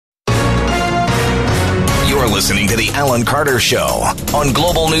listening to The Alan Carter Show on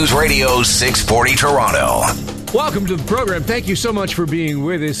Global News Radio 640 Toronto. Welcome to the program. Thank you so much for being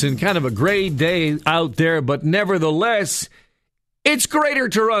with us in kind of a gray day out there, but nevertheless, it's Greater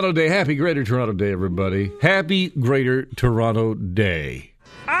Toronto Day. Happy Greater Toronto Day, everybody. Happy Greater Toronto Day.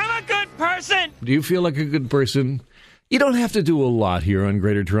 I'm a good person. Do you feel like a good person? You don't have to do a lot here on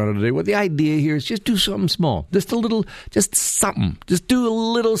Greater Toronto Day. What the idea here is just do something small. Just a little, just something. Just do a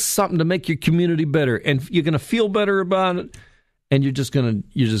little something to make your community better. And you're going to feel better about it. And you're just gonna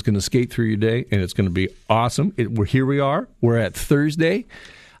skate through your day, and it's going to be awesome. Here we are. We're at Thursday.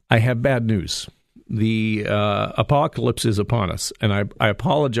 I have bad news. The apocalypse is upon us, and I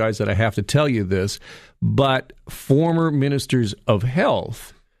apologize that I have to tell you this, but former ministers of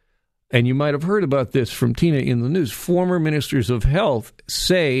health, and you might have heard about this from Tina in the news, former ministers of health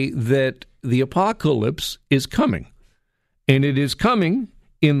say that the apocalypse is coming, and it is coming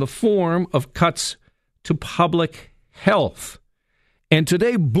in the form of cuts to public health. And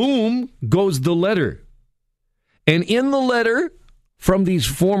today, boom, goes the letter. And in the letter from these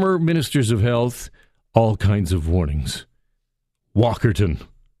former ministers of health, all kinds of warnings. Walkerton,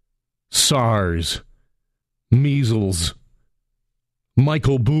 SARS, measles,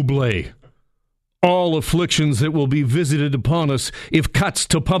 Michael Bublé, all afflictions that will be visited upon us if cuts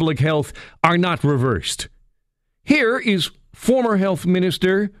to public health are not reversed. Here is former health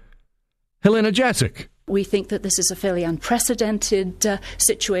minister Helena Jaczek. We think that this is a fairly unprecedented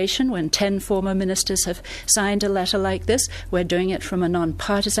situation when 10 former ministers have signed a letter like this. We're doing it from a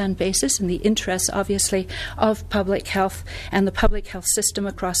non-partisan basis in the interests, obviously, of public health and the public health system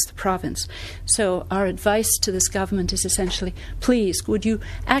across the province. So our advice to this government is essentially, please, would you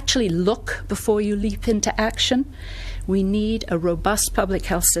actually look before you leap into action? We need a robust public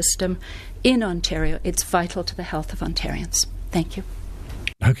health system in Ontario. It's vital to the health of Ontarians. Thank you.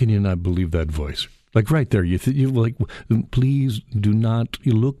 How can you not believe that voice? Like right there, you're like, please do not,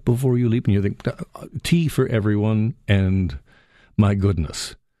 you look before you leap, and you think, tea for everyone, and my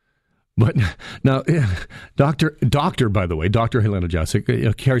goodness. But now, Doctor, by the way, Dr. Helena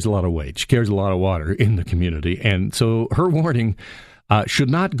Jaczek carries a lot of weight. She carries a lot of water in the community, and so her warning should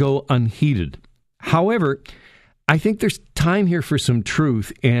not go unheeded. However, I think there's time here for some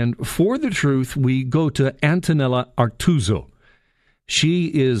truth, and for the truth, we go to Antonella Artuso. She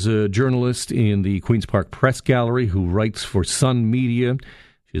is a journalist in the Queen's Park Press Gallery who writes for Sun Media.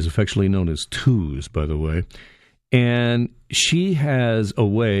 She is affectionately known as Twos, by the way. And she has a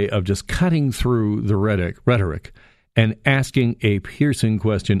way of just cutting through the rhetoric and asking a piercing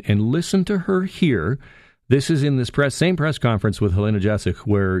question. And listen to her here. This is in this same press conference with Helena Jaczek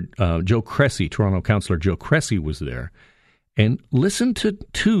where Joe Cressy, Toronto councillor Joe Cressy, was there. And listen to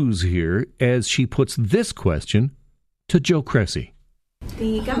Twos here as she puts this question to Joe Cressy.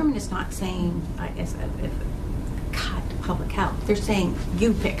 The government is not saying, I guess, cut public health. They're saying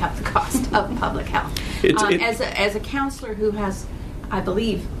you pick up the cost of public health. As a councillor who has, I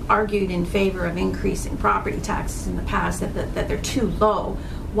believe, argued in favor of increasing property taxes in the past, that they're too low,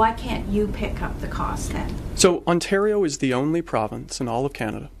 why can't you pick up the cost then? So Ontario is the only province in all of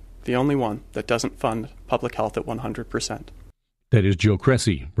Canada, the only one that doesn't fund public health at 100%. That is Joe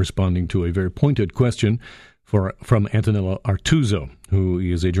Cressy responding to a very pointed question from Antonella Artuso, who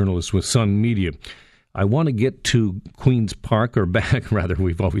is a journalist with Sun Media. I want to get to Queen's Park, or back, rather,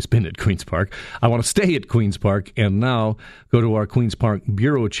 we've always been at Queen's Park. I want to stay at Queen's Park and now go to our Queen's Park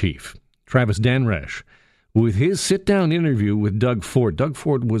bureau chief, Travis Dhanraj, with his sit-down interview with Doug Ford. Doug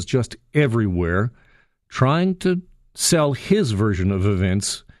Ford was just everywhere trying to sell his version of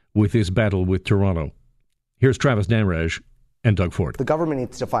events with his battle with Toronto. Here's Travis Dhanraj and Doug Ford. The government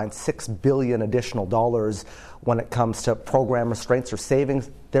needs to find $6 billion additional dollars when it comes to program restraints or savings.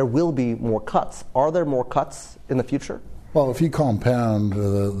 There will be more cuts. Are there more cuts in the future? Well, if you compound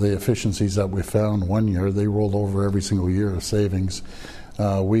the efficiencies that we found one year, they rolled over every single year of savings.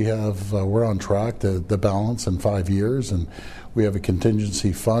 We're on track to balance in 5 years, and we have a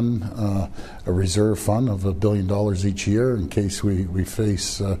contingency fund, a reserve fund of $1 billion each year in case we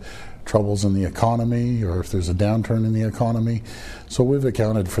face troubles in the economy or if there's a downturn in the economy. So we've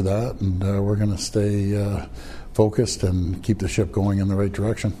accounted for that, and we're going to stay focused and keep the ship going in the right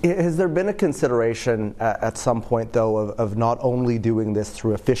direction. Has there been a consideration at some point, though, of not only doing this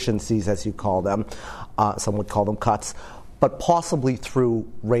through efficiencies, as you call them, some would call them cuts, but possibly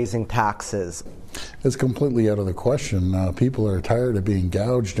through raising taxes? It's completely out of the question. People are tired of being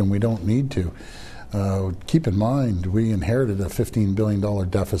gouged, and we don't need to. Keep in mind, we inherited a $15 billion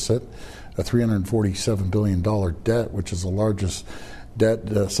deficit, a $347 billion debt, which is the largest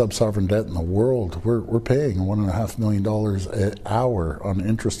debt, sub-sovereign debt in the world. We're paying $1.5 million an hour on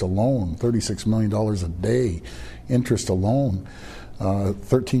interest alone, $36 million a day interest alone,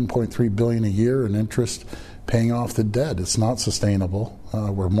 $13.3 billion a year in interest paying off the debt. It's not sustainable.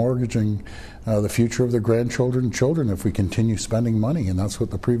 We're mortgaging the future of their grandchildren and children if we continue spending money, and that's what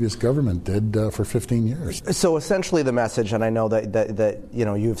the previous government did for 15 years. So essentially the message, and I know that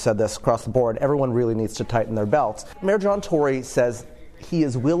you've said this across the board, everyone really needs to tighten their belts. Mayor John Tory says he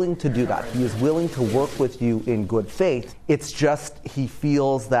is willing to do that. He is willing to work with you in good faith. It's just he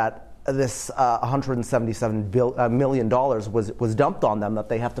feels that this $177 million was dumped on them that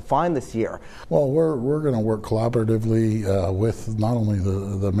they have to find this year. Well, we're going to work collaboratively with not only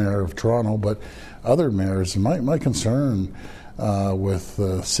the Mayor of Toronto, but other mayors. And my concern with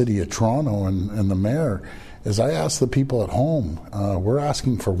the City of Toronto and the Mayor is I ask the people at home, we're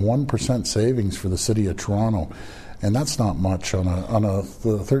asking for 1% savings for the City of Toronto. And that's not much on a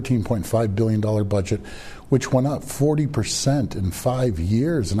 $13.5 billion budget, which went up 40% in 5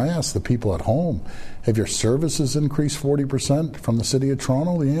 years. And I asked the people at home, have your services increased 40% from the City of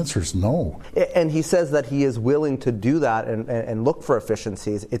Toronto? The answer is no. And he says that he is willing to do that and look for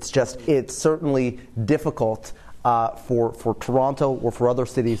efficiencies. It's certainly difficult for Toronto or for other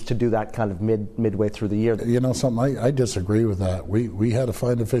cities to do that kind of midway through the year. You know something, I disagree with that. We had to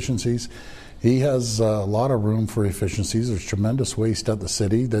find efficiencies. He has a lot of room for efficiencies. There's tremendous waste at the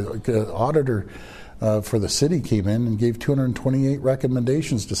city. The auditor for the city came in and gave 228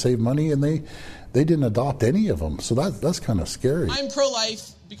 recommendations to save money, and they didn't adopt any of them. So that's kind of scary. I'm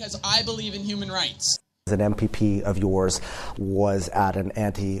pro-life because I believe in human rights. An MPP of yours was at an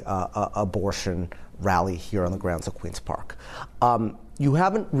anti-abortion rally here on the grounds of Queen's Park. You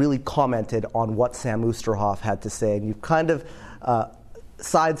haven't really commented on what Sam Oosterhoff had to say, and you've kind of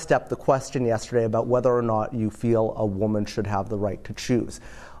sidestepped the question yesterday about whether or not you feel a woman should have the right to choose.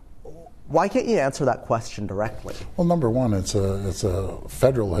 Why can't you answer that question directly? Well, number one, it's a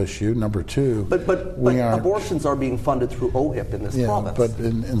federal issue. Number two, but abortions are being funded through OHIP in this province. But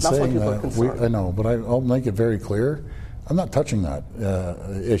in saying that, I know, but I'll make it very clear, I'm not touching that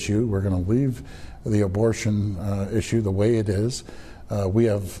issue. We're going to leave the abortion issue the way it is. We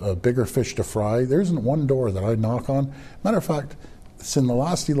have bigger fish to fry. There isn't one door that I knock on. Matter of fact, in the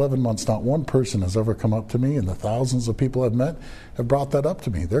last 11 months, not one person has ever come up to me, and the thousands of people I've met have brought that up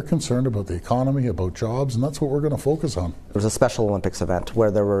to me. They're concerned about the economy, about jobs, and that's what we're going to focus on. There was a Special Olympics event where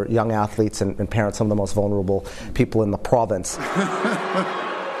there were young athletes and parents, some of the most vulnerable people in the province.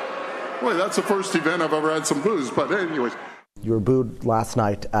 Well, that's the first event I've ever had some booze, but anyways. You were booed last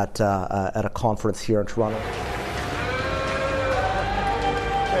night at a conference here in Toronto.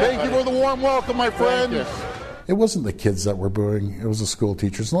 Thank you for the warm welcome, my friend. It wasn't the kids that were booing, it was the school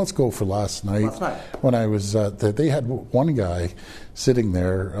teachers. And let's go for last night. When I was they had one guy sitting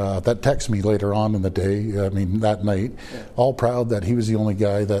there that texted me later on in the day, that night, all proud that he was the only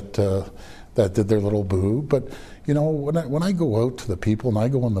guy that did their little boo. But, you know, when I go out to the people and I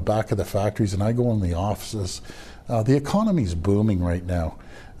go in the back of the factories and I go in the offices, the economy's booming right now.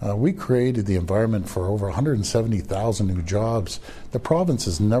 We created the environment for over 170,000 new jobs. The province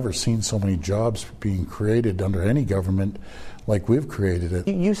has never seen so many jobs being created under any government like we've created it.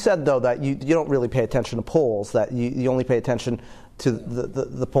 You said, though, that you don't really pay attention to polls, that you only pay attention to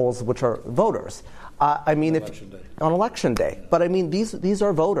the polls which are voters. On election day. But I mean, these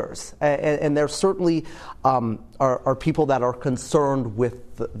are voters, and there certainly are people that are concerned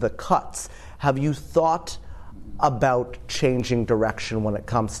with the cuts. Have you thought about changing direction when it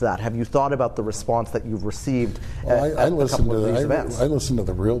comes to that? Have you thought about the response that you've received at a couple of these events? I listen to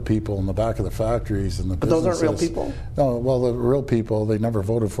the real people in the back of the factories and the businesses. But those aren't real people? No, well, the real people, they never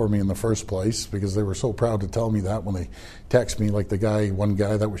voted for me in the first place because they were so proud to tell me that when they text me, like one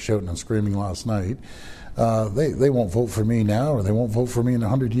guy that was shouting and screaming last night. They won't vote for me now, or they won't vote for me in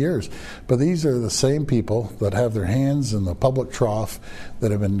 100 years. But these are the same people that have their hands in the public trough,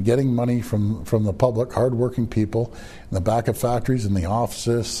 that have been getting money from the public, hardworking people in the back of factories, in the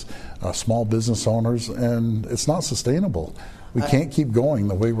offices, small business owners, and it's not sustainable. We can't keep going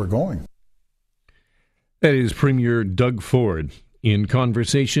the way we're going. That is Premier Doug Ford in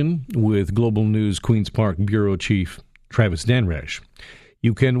conversation with Global News Queen's Park Bureau Chief Travis Dhanraj.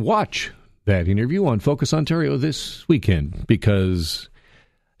 You can watch that interview on Focus Ontario this weekend because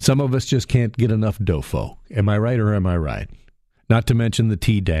some of us just can't get enough DOFO. Am I right or am I right? Not to mention the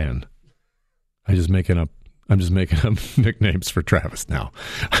T-Dan. I'm just making up nicknames for Travis now.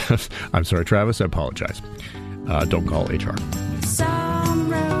 I'm sorry, Travis. I apologize. Don't call HR. Some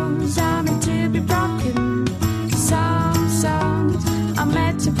roads are meant to be broken. Some songs are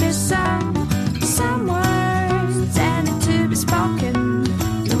meant to be sung. Some words are meant to be spoken.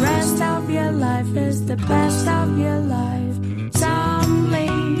 the best of your life. Some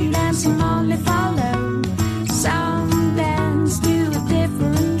lead and some only follow. Some dance to a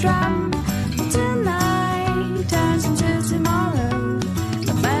different drum. Tonight turns into tomorrow.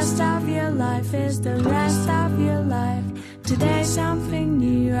 The best of your life is the rest of your life. Today something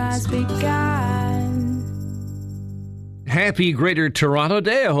new has begun. Happy Greater Toronto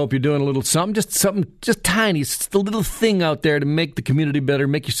Day. I hope you're doing a little something, just tiny, just a little thing out there to make the community better,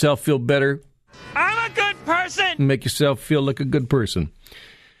 make yourself feel better. I'm a good person. Make yourself feel like a good person.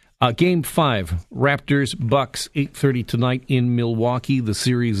 Game 5, Raptors-Bucks, 8:30 tonight in Milwaukee. The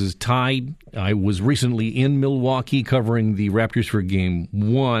series is tied. I was recently in Milwaukee covering the Raptors for Game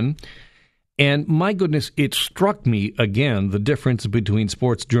 1. And my goodness, it struck me again, the difference between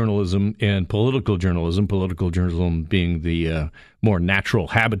sports journalism and political journalism being the more natural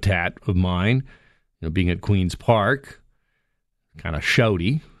habitat of mine, being at Queen's Park, kind of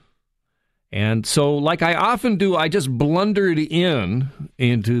shouty. And so, like I often do, I just blundered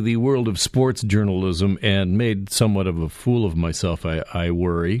into the world of sports journalism and made somewhat of a fool of myself, I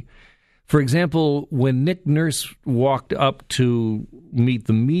worry. For example, when Nick Nurse walked up to meet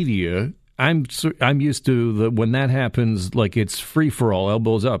the media, I'm used to when that happens, like it's free for all,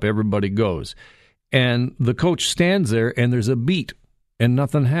 elbows up, everybody goes. And the coach stands there and there's a beat and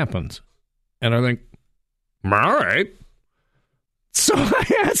nothing happens. And I think, all right. So I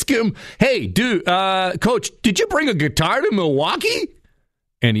ask him, hey, dude, coach, did you bring a guitar to Milwaukee?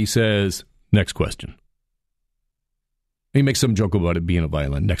 And he says, next question. He makes some joke about it being a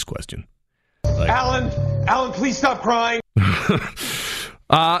violin. Next question. Like, Alan, please stop crying.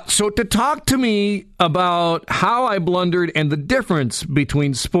 So to talk to me about how I blundered and the difference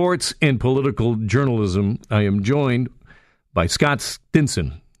between sports and political journalism, I am joined by Scott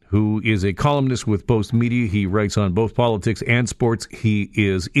Stinson, who is a columnist with Post Media. He writes on both politics and sports. He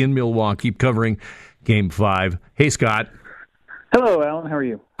is in Milwaukee covering Game 5. Hey, Scott. Hello, Alan. How are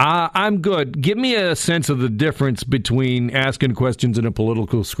you? I'm good. Give me a sense of the difference between asking questions in a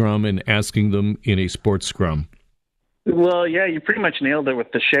political scrum and asking them in a sports scrum. Well, yeah, you pretty much nailed it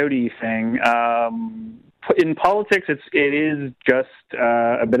with the shouty thing. In politics, it is just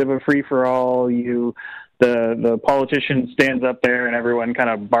a bit of a free-for-all. The politician stands up there and everyone kind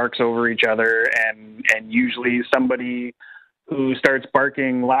of barks over each other, and usually somebody who starts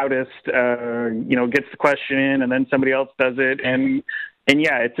barking loudest, gets the question in, and then somebody else does it, and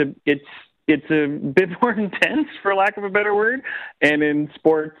yeah, it's a bit more intense, for lack of a better word. And in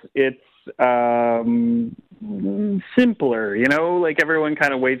sports, it's simpler, like everyone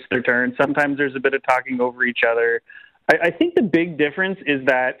kind of waits their turn. Sometimes there's a bit of talking over each other. I think the big difference is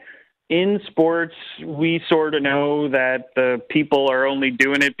that in sports, we sort of know that the people are only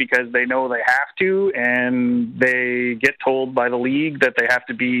doing it because they know they have to, and they get told by the league that they have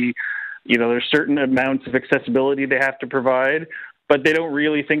to be, there's certain amounts of accessibility they have to provide, but they don't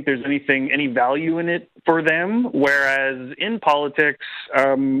really think there's any value in it for them. Whereas in politics,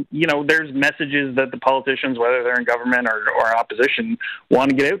 there's messages that the politicians, whether they're in government or opposition, want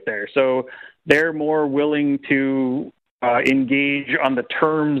to get out there. So they're more willing to engage on the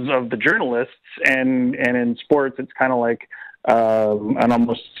terms of the journalists, and in sports, it's kind of like an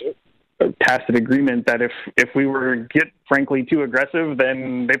almost tacit agreement that if we were get frankly too aggressive,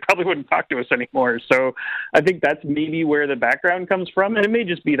 then they probably wouldn't talk to us anymore. So I think that's maybe where the background comes from, and it may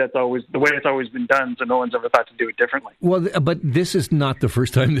just be that's always the way it's always been done, so no one's ever thought to do it differently. Well, but this is not the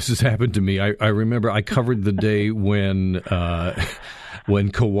first time this has happened to me. I remember I covered the day when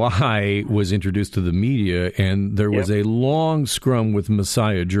Kawhi was introduced to the media, and there was a long scrum with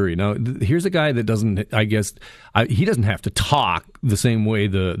Messiah Jury. Now, here's a guy that doesn't, I guess, he doesn't have to talk the same way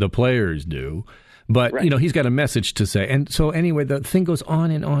the players do, but, he's got a message to say. And so anyway, the thing goes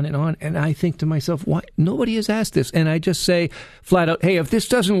on and on and on, and I think to myself, why? Nobody has asked this. And I just say flat out, hey, if this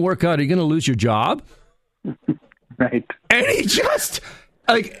doesn't work out, are you going to lose your job? Right. And he just,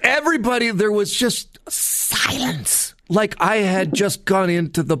 like, everybody, there was just silence. Like I had just gone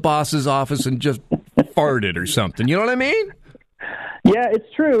into the boss's office and just farted or something. You know what I mean? Yeah,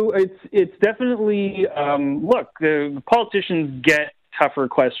 it's true. It's definitely, look, the politicians get tougher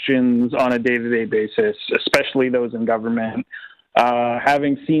questions on a day-to-day basis, especially those in government.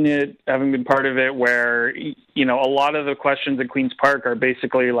 Having seen it, having been part of it, where, a lot of the questions at Queen's Park are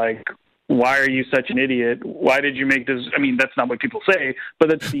basically like, why are you such an idiot? Why did you make this? I mean, that's not what people say, but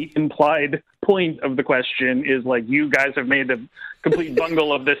that's the implied point of the question is like, you guys have made a complete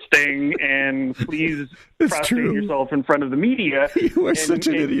bungle of this thing, and please prostrate yourself in front of the media. You are such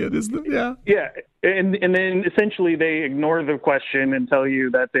an idiot, isn't it? Yeah. Yeah. And then essentially they ignore the question and tell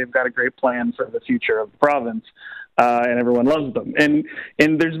you that they've got a great plan for the future of the province. and everyone loves them. And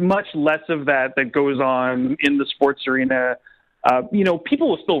there's much less of that goes on in the sports arena. People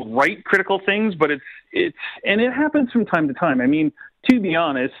will still write critical things, but it happens from time to time. I mean, to be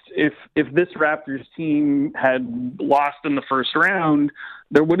honest, if this Raptors team had lost in the first round,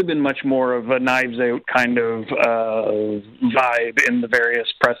 there would have been much more of a knives out kind of vibe in the various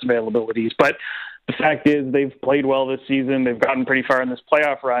press availabilities. But the fact is they've played well this season. They've gotten pretty far in this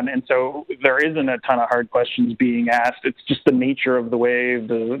playoff run. And so there isn't a ton of hard questions being asked. It's just the nature of the way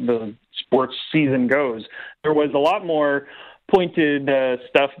the sports season goes. There was a lot more pointed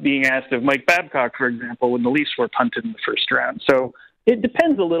stuff being asked of Mike Babcock, for example, when the Leafs were punted in the first round. So it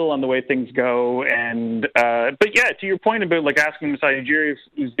depends a little on the way things go. And but yeah, to your point about asking Masai Ujiri if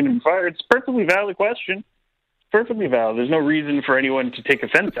he's going to be fired, it's a perfectly valid question. Perfectly valid. There's no reason for anyone to take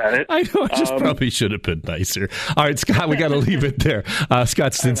offense at it. I know. I just probably should have been nicer. All right, Scott, we got to leave it there.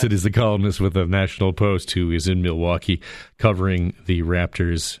 Scott Stinson is the columnist with the National Post, who is in Milwaukee covering the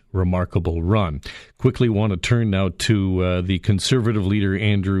Raptors' remarkable run. Quickly want to turn now to the Conservative leader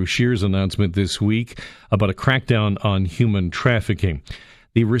Andrew Scheer's announcement this week about a crackdown on human trafficking.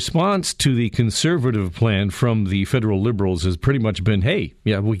 The response to the Conservative plan from the federal Liberals has pretty much been, hey,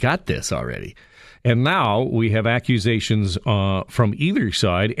 yeah, we got this already. And now we have accusations from either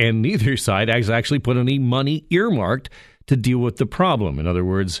side, and neither side has actually put any money earmarked to deal with the problem. In other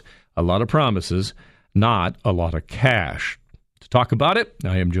words, a lot of promises, not a lot of cash. To talk about it,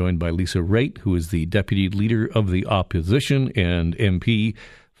 I am joined by Lisa Raitt, who is the deputy leader of the opposition and MP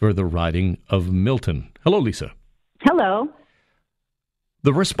for the riding of Milton. Hello, Lisa. Hello.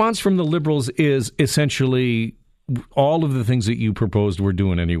 The response from the Liberals is essentially all of the things that you proposed we're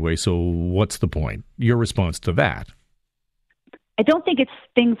doing anyway, so what's the point? Your response to that? I don't think it's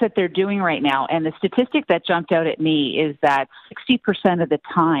things that they're doing right now. And the statistic that jumped out at me is that 60% of the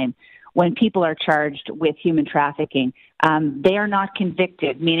time when people are charged with human trafficking, they are not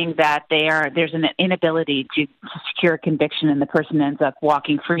convicted, meaning that there's an inability to secure a conviction and the person ends up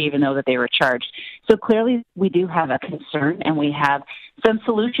walking free even though that they were charged. So clearly we do have a concern, and we have some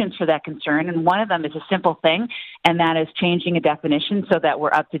solutions for that concern. And one of them is a simple thing, and that is changing a definition so that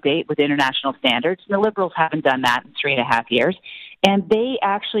we're up to date with international standards. And the Liberals haven't done that in 3.5 years. And they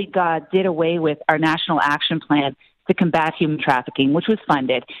actually did away with our National Action Plan to combat human trafficking, which was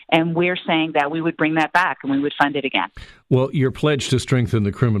funded. And we're saying that we would bring that back and we would fund it again. Well, your pledge to strengthen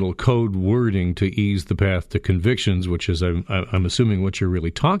the criminal code wording to ease the path to convictions, which is, I'm assuming, what you're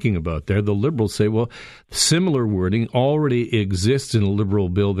really talking about there. The Liberals say, well, similar wording already exists in a Liberal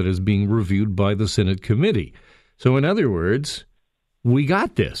bill that is being reviewed by the Senate committee. So in other words, we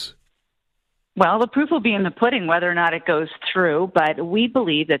got this. Well, the proof will be in the pudding whether or not it goes through, but we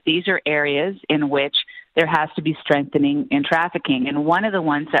believe that these are areas in which there has to be strengthening in trafficking. And one of the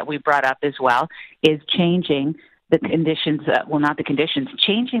ones that we brought up as well is changing the conditions,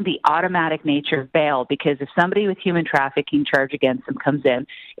 changing the automatic nature of bail, because if somebody with human trafficking charge against them comes in,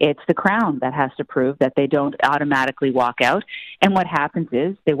 it's the Crown that has to prove that they don't automatically walk out. And what happens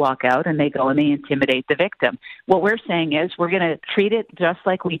is they walk out and they go and they intimidate the victim. What we're saying is we're going to treat it just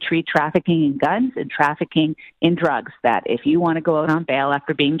like we treat trafficking in guns and trafficking in drugs, that if you want to go out on bail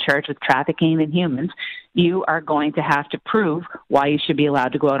after being charged with trafficking in humans, you are going to have to prove why you should be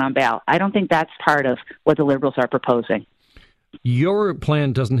allowed to go out on bail. I don't think that's part of what the Liberals are proposing. Your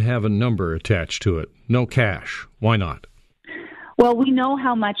plan doesn't have a number attached to it. No cash. Why not? Well, we know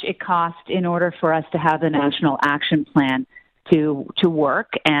how much it costs in order for us to have the National Action Plan to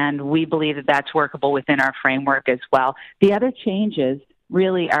work, and we believe that that's workable within our framework as well. The other changes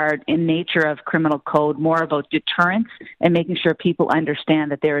really are in nature of criminal code, more about deterrence and making sure people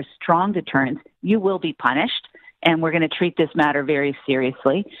understand that there is strong deterrence. You will be punished, and we're going to treat this matter very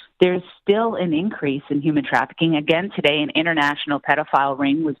seriously. There's still an increase in human trafficking. Again, today, an international pedophile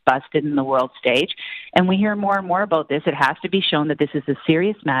ring was busted in the world stage, and we hear more and more about this. It has to be shown that this is a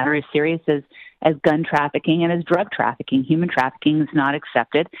serious matter, as serious as gun trafficking and as drug trafficking. Human trafficking is not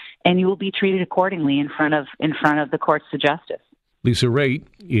accepted, and you will be treated accordingly in front of the courts of justice. Lisa Raitt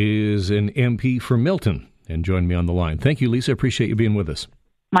is an MP for Milton and joined me on the line. Thank you, Lisa. Appreciate you being with us.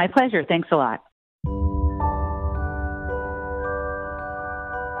 My pleasure. Thanks a lot.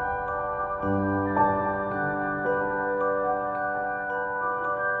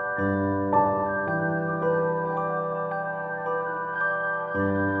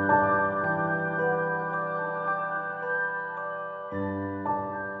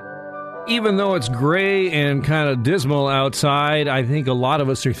 Even though it's gray and kind of dismal outside, I think a lot of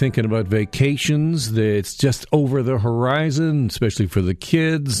us are thinking about vacations. It's just over the horizon, especially for the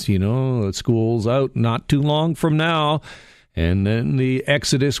kids. You know, school's out not too long from now, and then the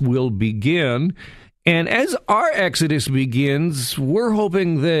exodus will begin. And as our exodus begins, we're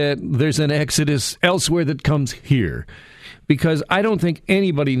hoping that there's an exodus elsewhere that comes here. Because I don't think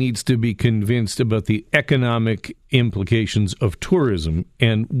anybody needs to be convinced about the economic implications of tourism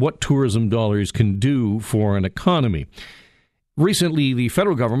and what tourism dollars can do for an economy. Recently, the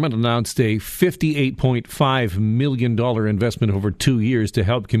federal government announced a $58.5 million investment over 2 years to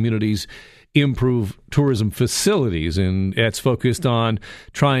help communities improve tourism facilities, and that's focused on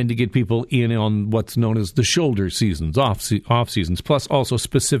trying to get people in on what's known as the shoulder seasons, off seasons, plus also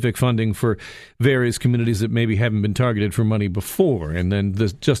specific funding for various communities that maybe haven't been targeted for money before. And then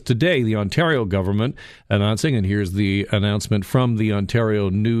just today, the Ontario government announcing, and here's the announcement from the Ontario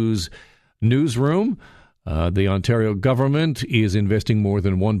newsroom. The Ontario government is investing more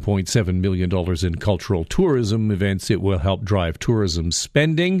than $1.7 million in cultural tourism events. It will help drive tourism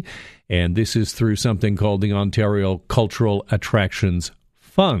spending, and this is through something called the Ontario Cultural Attractions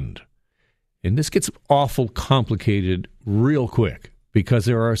Fund. And this gets awful complicated real quick because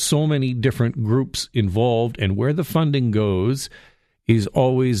there are so many different groups involved, and where the funding goes is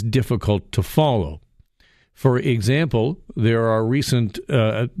always difficult to follow. For example, there are recent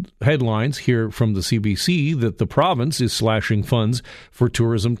headlines here from the CBC that the province is slashing funds for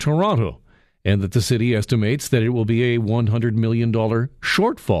Tourism Toronto, and that the city estimates that it will be a $100 million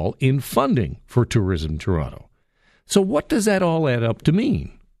shortfall in funding for Tourism Toronto. So what does that all add up to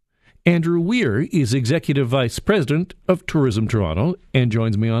mean? Andrew Weir is Executive Vice President of Tourism Toronto and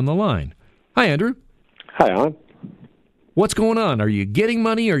joins me on the line. Hi, Andrew. Hi, Alan. What's going on? Are you getting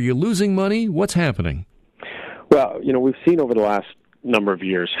money? Are you losing money? What's happening? Well, we've seen over the last number of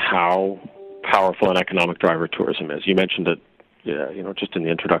years how powerful an economic driver tourism is. You mentioned it, just in the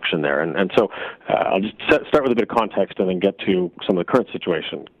introduction there. And so I'll just start with a bit of context and then get to some of the current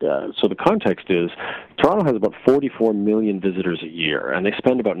situation. So the context is Toronto has about 44 million visitors a year, and they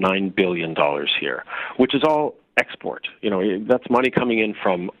spend about $9 billion here, which is all export. That's money coming in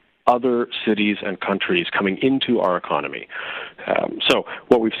from other cities and countries coming into our economy. So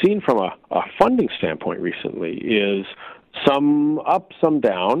what we've seen from a funding standpoint recently is some up, some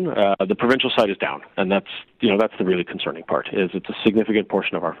down. The provincial side is down, and that's the really concerning part. Is it's a significant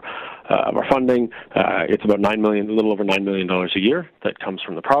portion of our funding. It's about a little over $9 million a year that comes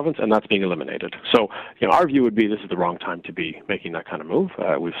from the province, and that's being eliminated. So our view would be this is the wrong time to be making that kind of move.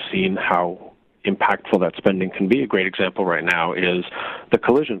 We've seen how impactful that spending can be. A great example right now is the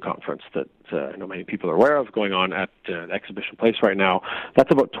Collision Conference that I know many people are aware of going on at Exhibition Place right now.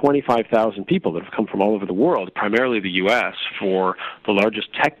 That's about 25,000 people that have come from all over the world, primarily the U.S., for the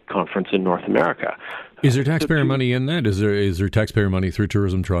largest tech conference in North America. Is there taxpayer money in that? Is there taxpayer money through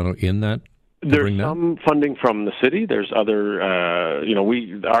Tourism Toronto in that? There's some funding from the city. There's other,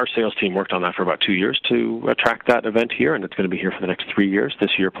 our sales team worked on that for about 2 years to attract that event here, and it's going to be here for the next 3 years,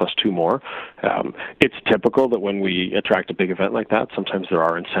 this year plus 2 more. It's typical that when we attract a big event like that, sometimes there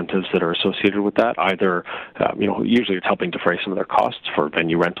are incentives that are associated with that. Either, usually it's helping defray some of their costs for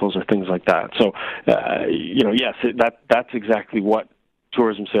venue rentals or things like that. So, yes, that's exactly what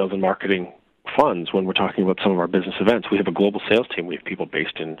tourism sales and marketing funds when we're talking about some of our business events. We have a global sales team. We have people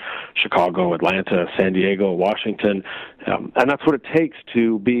based in Chicago, Atlanta, San Diego, Washington, and that's what it takes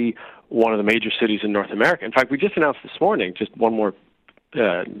to be one of the major cities in North America. In fact, we just announced this morning, just one more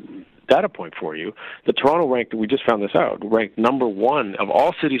data point for you, that Toronto ranked, we just found this out, ranked number 1 of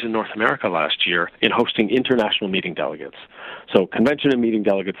all cities in North America last year in hosting international meeting delegates. So convention and meeting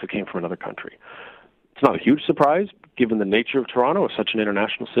delegates that came from another country. It's not a huge surprise, given the nature of Toronto as such an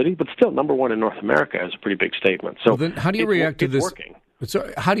international city, but still number 1 in North America is a pretty big statement. So then how do you react to this? Working.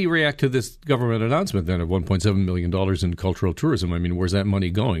 So how do you react to this government announcement then of $1.7 million in cultural tourism? I mean, where's that money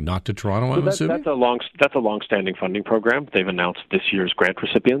going? Not to Toronto, I'm assuming? That's a long-standing funding program. They've announced this year's grant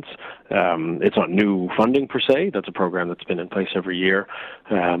recipients. It's not new funding per se. That's a program that's been in place every year.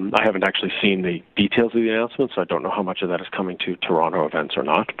 I haven't actually seen the details of the announcement, so I don't know how much of that is coming to Toronto events or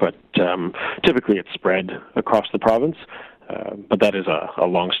not. But typically it's spread across the province. But that is a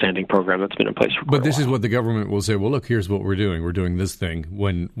long-standing program that's been in place for quite a while. But this is what the government will say, well, look, here's what we're doing. We're doing this thing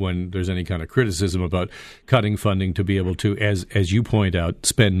when there's any kind of criticism about cutting funding to be able to, as you point out,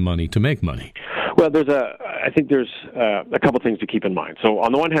 spend money to make money. Well, I think there's a couple things to keep in mind. So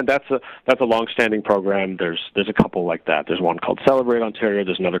on the one hand, that's a long-standing program. There's a couple like that. There's one called Celebrate Ontario.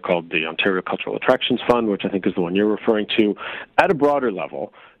 There's another called the Ontario Cultural Attractions Fund, which I think is the one you're referring to. At a broader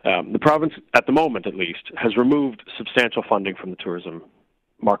level, the province, at the moment at least, has removed substantial funding from the tourism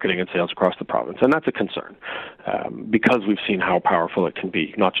marketing and sales across the province, and that's a concern because we've seen how powerful it can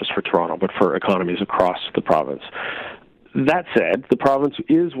be, not just for Toronto, but for economies across the province. That said, the province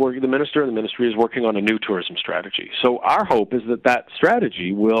is working, the minister and the ministry is working on a new tourism strategy. So our hope is that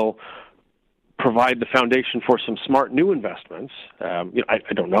strategy will provide the foundation for some smart new investments.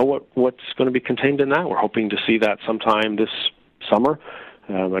 I don't know what's going to be contained in that. We're hoping to see that sometime this summer.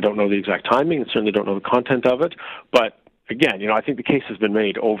 I don't know the exact timing and certainly don't know the content of it. But again, I think the case has been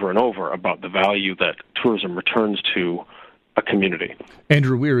made over and over about the value that tourism returns to a community.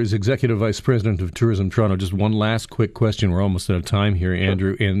 Andrew Weir is Executive Vice President of Tourism Toronto. Just one last quick question. We're almost out of time here,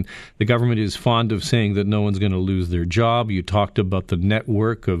 Andrew. Sure. And the government is fond of saying that no one's going to lose their job. You talked about the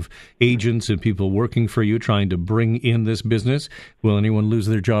network of agents and people working for you trying to bring in this business. Will anyone lose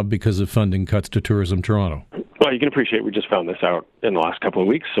their job because of funding cuts to Tourism Toronto? Well, you can appreciate we just found this out in the last couple of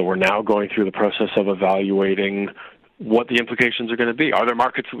weeks, so we're now going through the process of evaluating what the implications are going to be. Are there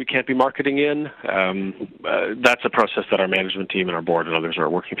markets that we can't be marketing in? That's a process that our management team and our board and others are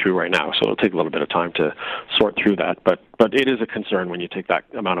working through right now, so it'll take a little bit of time to sort through that. But it is a concern when you take that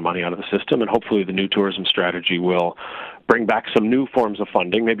amount of money out of the system, and hopefully the new tourism strategy will bring back some new forms of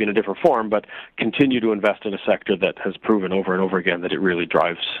funding, maybe in a different form, but continue to invest in a sector that has proven over and over again that it really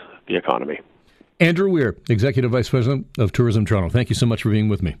drives the economy. Andrew Weir, Executive Vice President of Tourism Toronto. Thank you so much for being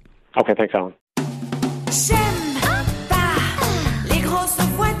with me. Okay, thanks, Alan.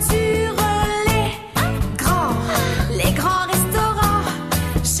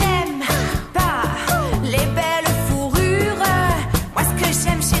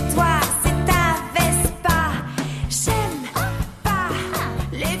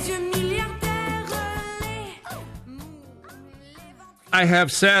 I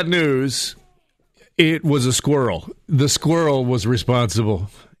have sad news. It was a squirrel. The squirrel was responsible.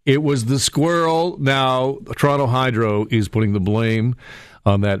 It was the squirrel. Now, Toronto Hydro is putting the blame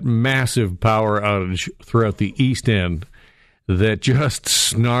on that massive power outage throughout the East End that just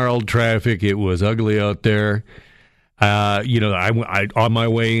snarled traffic. It was ugly out there. I on my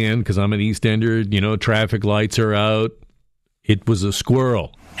way in, because I'm an East Ender, traffic lights are out. It was a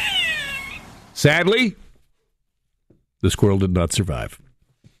squirrel. Sadly, the squirrel did not survive.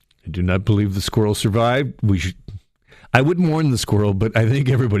 I do not believe the squirrel survived. I wouldn't warn the squirrel, but I think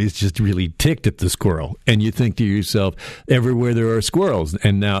everybody's just really ticked at the squirrel. And you think to yourself, everywhere there are squirrels,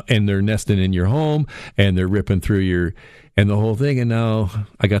 and they're nesting in your home, and they're ripping through and the whole thing. And now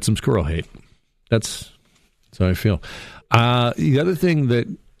I got some squirrel hate. That's how I feel. The other thing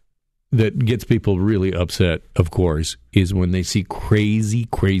that gets people really upset, of course, is when they see crazy,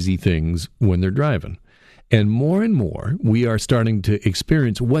 crazy things when they're driving. And more, we are starting to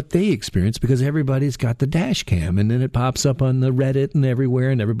experience what they experience because everybody's got the dash cam, and then it pops up on the Reddit and everywhere,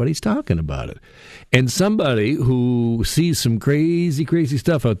 and everybody's talking about it. And somebody who sees some crazy, crazy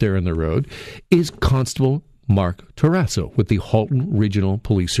stuff out there on the road is Constable Marc Taraso with the Halton Regional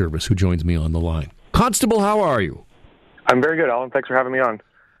Police Service, who joins me on the line. Constable, how are you? I'm very good, Alan. Thanks for having me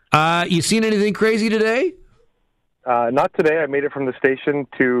on. You seen anything crazy today? Not today. I made it from the station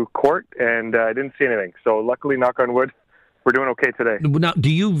to court, and I didn't see anything. So luckily, knock on wood, we're doing okay today. Now, do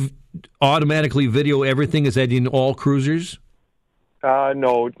you automatically video everything? Is that in all cruisers?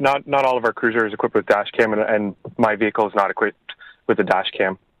 No, not all of our cruisers are equipped with dash cam, and my vehicle is not equipped with a dash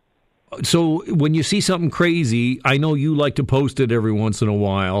cam. So when you see something crazy, I know you like to post it every once in a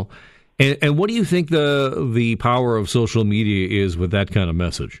while. And what do you think the power of social media is with that kind of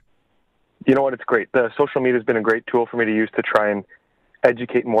message? You know what? It's great. The social media has been a great tool for me to use to try and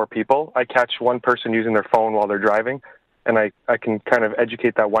educate more people. I catch one person using their phone while they're driving, and I can kind of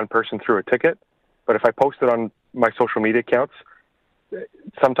educate that one person through a ticket. But if I post it on my social media accounts,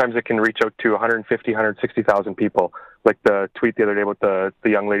 sometimes it can reach out to 150, 160,000 people, like the tweet the other day about the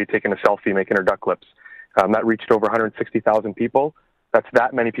young lady taking a selfie making her duck lips. That reached over 160,000 people. That's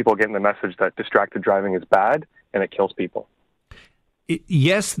that many people getting the message that distracted driving is bad and it kills people.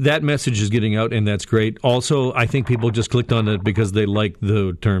 Yes, that message is getting out, and that's great. Also, I think people just clicked on it because they like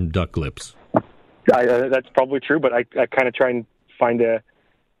the term duck lips. That's probably true, but I kind of try and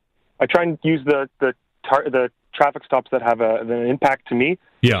I try and use the traffic stops that have an impact to me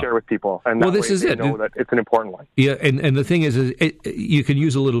to share with people. And well, this is it. Know that it's an important one. Yeah, and the thing is you can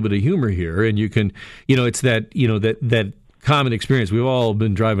use a little bit of humor here, and you can, it's that common experience. We've all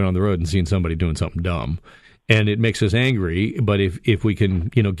been driving on the road and seen somebody doing something dumb. And it makes us angry, but if we can,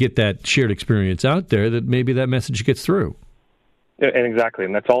 get that shared experience out there, that maybe that message gets through. And exactly,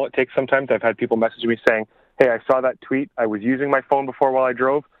 and that's all it takes sometimes. I've had people message me saying, hey, I saw that tweet. I was using my phone before while I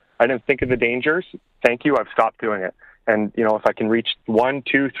drove. I didn't think of the dangers. Thank you. I've stopped doing it. And, if I can reach 1,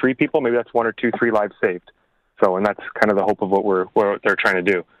 2, 3 people, maybe that's 1 or 2, 3 lives saved. So, and that's kind of the hope of what they're trying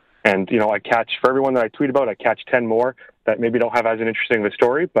to do. And, I catch, for everyone that I tweet about, I catch 10 more that maybe don't have as an interesting of a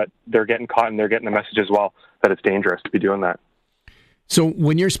story, but they're getting caught and they're getting the message as well that it's dangerous to be doing that. So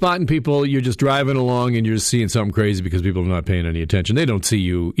when you're spotting people, you're just driving along and you're just seeing something crazy because people are not paying any attention. They don't see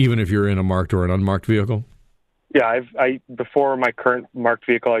you, even if you're in a marked or an unmarked vehicle? Yeah, before my current marked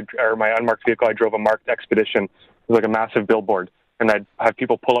vehicle, or my unmarked vehicle, I drove a marked Expedition. It was like a massive billboard. And I'd have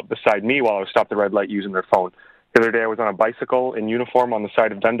people pull up beside me while I was stopped at the red light using their phone. The other day I was on a bicycle in uniform on the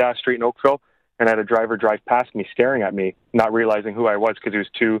side of Dundas Street in Oakville, and I had a driver drive past me staring at me, not realizing who I was because he was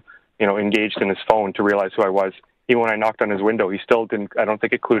too, engaged in his phone to realize who I was. Even when I knocked on his window, he still didn't, I don't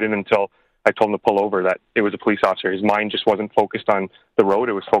think it clued in until I told him to pull over that it was a police officer. His mind just wasn't focused on the road.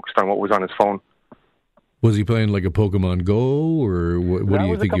 It was focused on what was on his phone. Was he playing like a Pokemon Go, or what do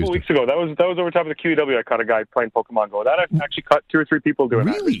you think he was doing? That was a couple weeks ago. That was over top of the QEW. I caught a guy playing Pokemon Go. That I've actually caught 2 or 3 people doing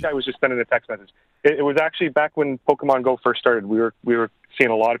that. This guy was just sending a text message. It was actually back when Pokemon Go first started. We were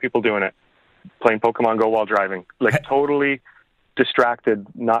seeing a lot of people doing it, playing Pokemon Go while driving. Like totally distracted,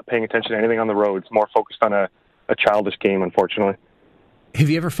 not paying attention to anything on the roads, more focused on a childish game, unfortunately. Have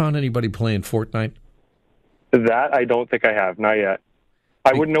you ever found anybody playing Fortnite? That I don't think I have, not yet.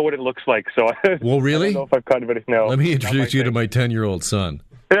 I wouldn't know what it looks like, so well, really? I don't know if I've caught anybody. No. Let me introduce you to my 10-year-old son.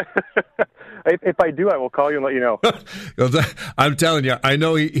 If I do, I will call you and let you know. I'm telling you, I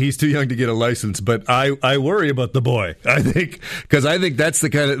know he's too young to get a license, but I worry about the boy. I think that's the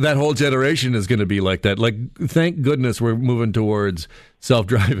kind of, that whole generation is going to be like that. Like, thank goodness we're moving towards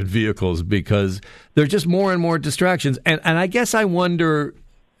self-driving vehicles because there's just more and more distractions. And I guess I wonder,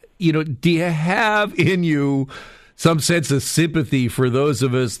 do you have in you some sense of sympathy for those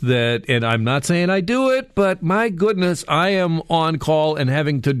of us that, and I'm not saying I do it, but my goodness, I am on call and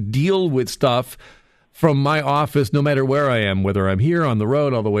having to deal with stuff from my office no matter where I am, whether I'm here on the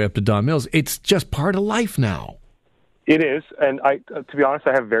road all the way up to Don Mills. It's just part of life now. It is, and to be honest,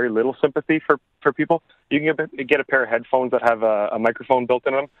 I have very little sympathy for people. You can get a pair of headphones that have a microphone built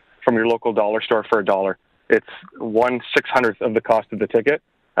in them from your local dollar store for $1. It's 1/600th of the cost of the ticket.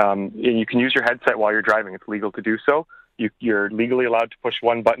 You can use your headset while you're driving. It's legal to do so. You're legally allowed to push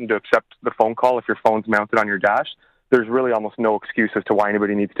one button to accept the phone call if your phone's mounted on your dash. There's really almost no excuse as to why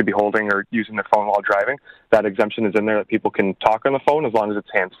anybody needs to be holding or using their phone while driving. That exemption is in there that people can talk on the phone as long as it's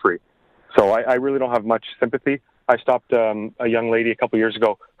hands-free. So I really don't have much sympathy. I stopped a young lady a couple years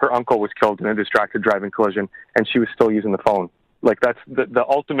ago. Her uncle was killed in a distracted driving collision, and she was still using the phone. Like, that's the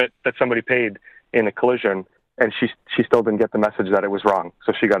ultimate that somebody paid in a collision, and she still didn't get the message that it was wrong,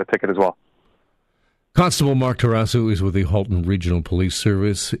 so she got a ticket as well. Constable Marc Taraso is with the Halton Regional Police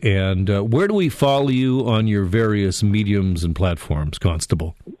Service, and where do we follow you on your various mediums and platforms,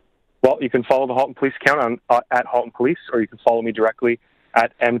 Constable? Well, you can follow the Halton Police account at Halton Police, or you can follow me directly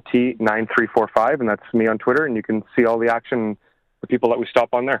at MT9345, and that's me on Twitter, and you can see all the action, the people that we stop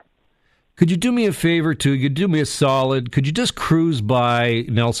on there. Could you do me a favor, too? Could you do me a solid? Could you just cruise by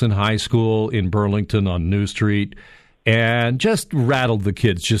Nelson High School in Burlington on New Street and just rattle the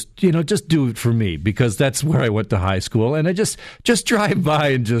kids? Just do it for me, because that's where I went to high school. And I just drive by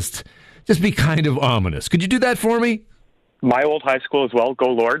and just be kind of ominous. Could you do that for me? My old high school as well. Go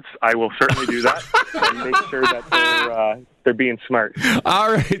Lords. I will certainly do that and make sure that they're being smart.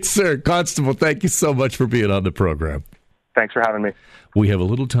 All right, sir. Constable, thank you so much for being on the program. Thanks for having me. We have a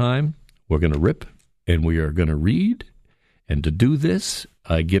little time. We're going to rip, and we are going to read. And to do this,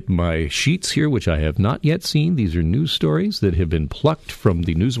 I get my sheets here, which I have not yet seen. These are news stories that have been plucked from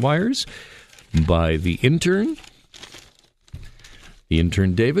the news wires by the intern. The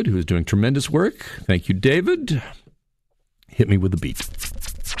intern, David, who is doing tremendous work. Thank you, David. Hit me with the beat.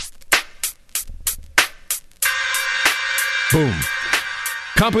 Boom.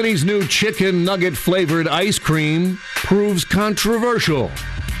 Company's new chicken nugget flavored ice cream proves controversial.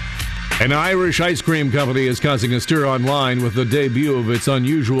 An Irish ice cream company is causing a stir online with the debut of its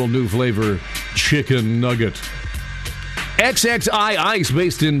unusual new flavor, chicken nugget. XXI Ice,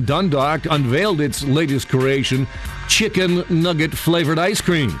 based in Dundalk, unveiled its latest creation, chicken nugget flavored ice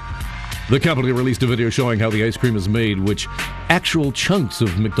cream. The company released a video showing how the ice cream is made, which actual chunks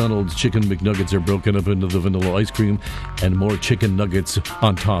of McDonald's chicken McNuggets are broken up into the vanilla ice cream and more chicken nuggets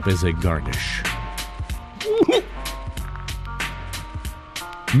on top as a garnish.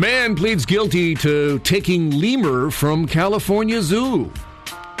 Man pleads guilty to taking lemur from California zoo.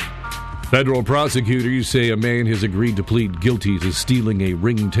 Federal prosecutors say a man has agreed to plead guilty to stealing a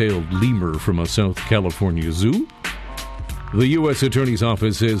ring-tailed lemur from a South California zoo. The U.S. Attorney's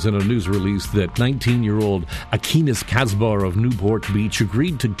Office says in a news release that 19-year-old Akinis Kasbar of Newport Beach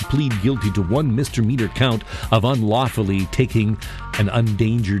agreed to plead guilty to one misdemeanor count of unlawfully taking an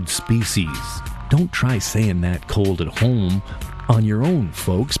endangered species. Don't try saying that cold at home on your own,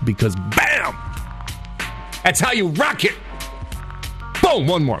 folks, because BAM! That's how you rock it! Boom! Oh,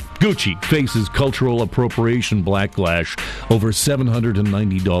 one more. Gucci faces cultural appropriation backlash over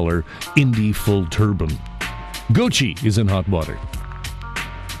 $790 Indy full turban. Gucci is in hot water.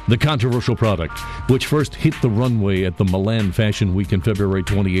 The controversial product, which first hit the runway at the Milan Fashion Week in February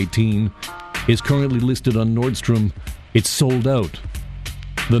 2018, is currently listed on Nordstrom. It's sold out.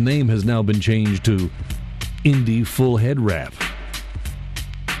 The name has now been changed to Indy Full Head Wrap.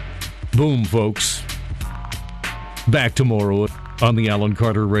 Boom, folks. Back tomorrow on the Alan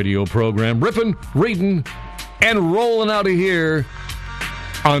Carter radio program, ripping, reading, and rolling out of here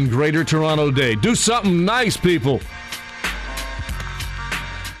on Greater Toronto Day. Do something nice, people.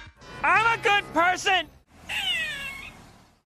 I'm a good person.